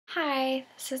Hi,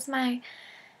 this is my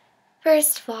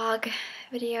first vlog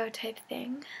video type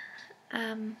thing.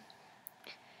 The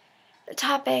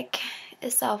topic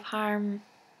is self-harm.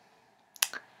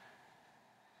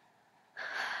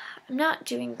 I'm not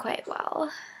doing quite well.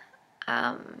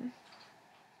 And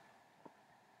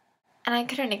I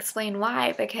couldn't explain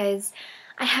why because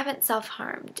I haven't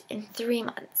self-harmed in 3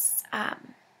 months.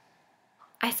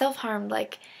 I self-harmed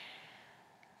like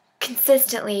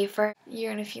consistently for a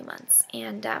year and a few months,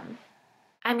 and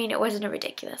I mean, it wasn't a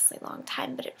ridiculously long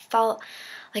time, but it felt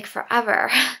like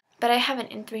forever. But I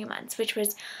haven't in 3 months, which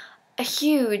was a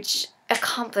huge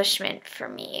accomplishment for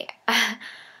me.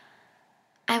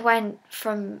 I went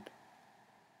from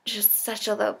just such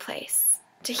a low place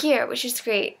to here, which is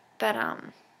great, but I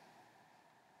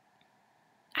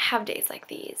have days like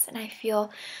these, and I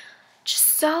feel just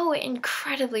so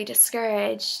incredibly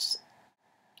discouraged.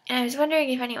 And I was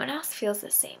wondering if anyone else feels the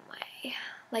same way.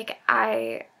 Like,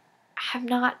 I have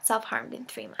not self-harmed in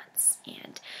 3 months,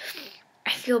 and I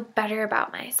feel better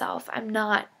about myself. I'm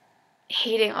not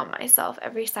hating on myself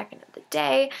every second of the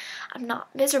day. I'm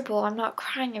not miserable. I'm not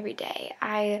crying every day.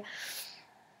 I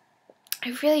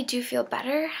really do feel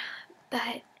better,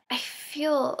 but I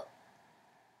feel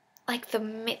like the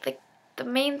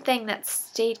main thing that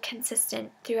stayed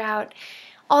consistent throughout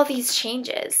all these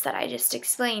changes that I just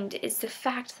explained is the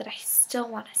fact that I still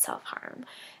want to self-harm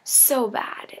so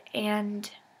bad.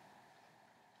 And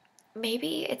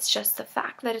maybe it's just the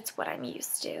fact that it's what I'm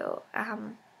used to.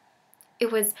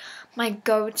 It was my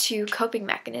go-to coping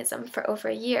mechanism for over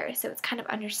a year, so it's kind of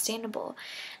understandable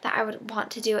that I would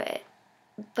want to do it.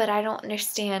 But I don't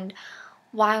understand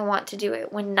why I want to do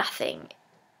it when nothing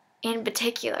in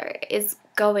particular is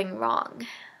going wrong.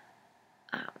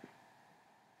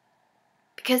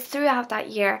 Because throughout that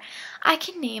year, I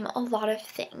can name a lot of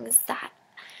things that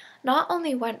not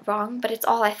only went wrong, but it's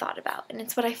all I thought about, and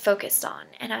it's what I focused on,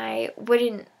 and I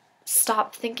wouldn't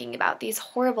stop thinking about these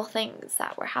horrible things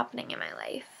that were happening in my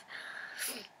life.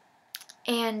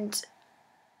 And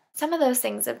some of those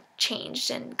things have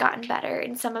changed and gotten better,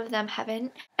 and some of them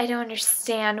haven't. I don't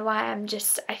understand why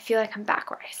I feel like I'm back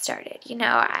where I started. You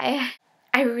know,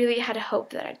 I really had a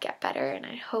hope that I'd get better, and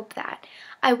I hope that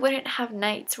I wouldn't have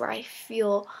nights where I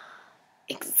feel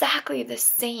exactly the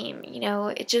same. You know,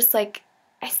 it's just like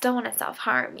I still want to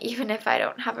self-harm even if I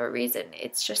don't have a reason.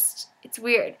 It's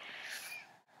weird.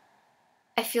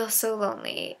 I feel so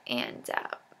lonely, and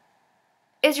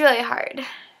it's really hard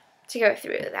to go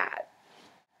through that.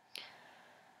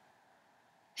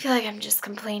 I feel like I'm just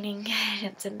complaining and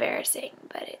it's embarrassing,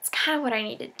 but it's kind of what I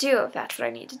need to do. If that's what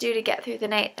I need to do to get through the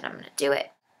night, then I'm going to do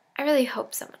it. I really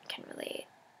hope someone can relate.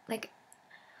 Like,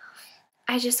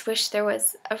 I just wish there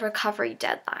was a recovery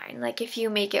deadline. Like, if you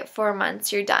make it 4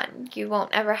 months, you're done. You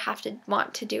won't ever have to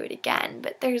want to do it again.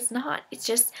 But there's not. It's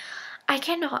just, I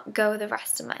cannot go the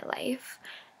rest of my life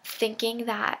thinking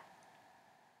that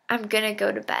I'm going to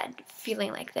go to bed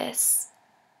feeling like this.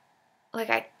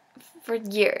 For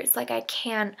years. Like, I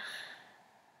can't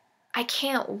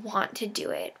want to do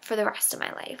it for the rest of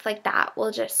my life. Like, that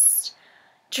will just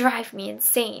drive me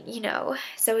insane, you know?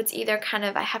 So it's either kind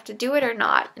of I have to do it or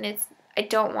not, and I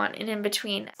don't want an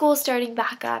in-between. School's starting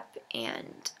back up,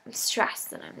 and I'm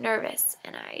stressed, and I'm nervous,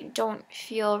 and I don't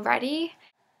feel ready.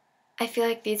 I feel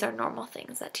like these are normal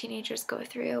things that teenagers go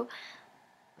through,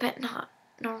 but not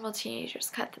normal teenagers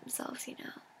cut themselves, you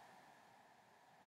know?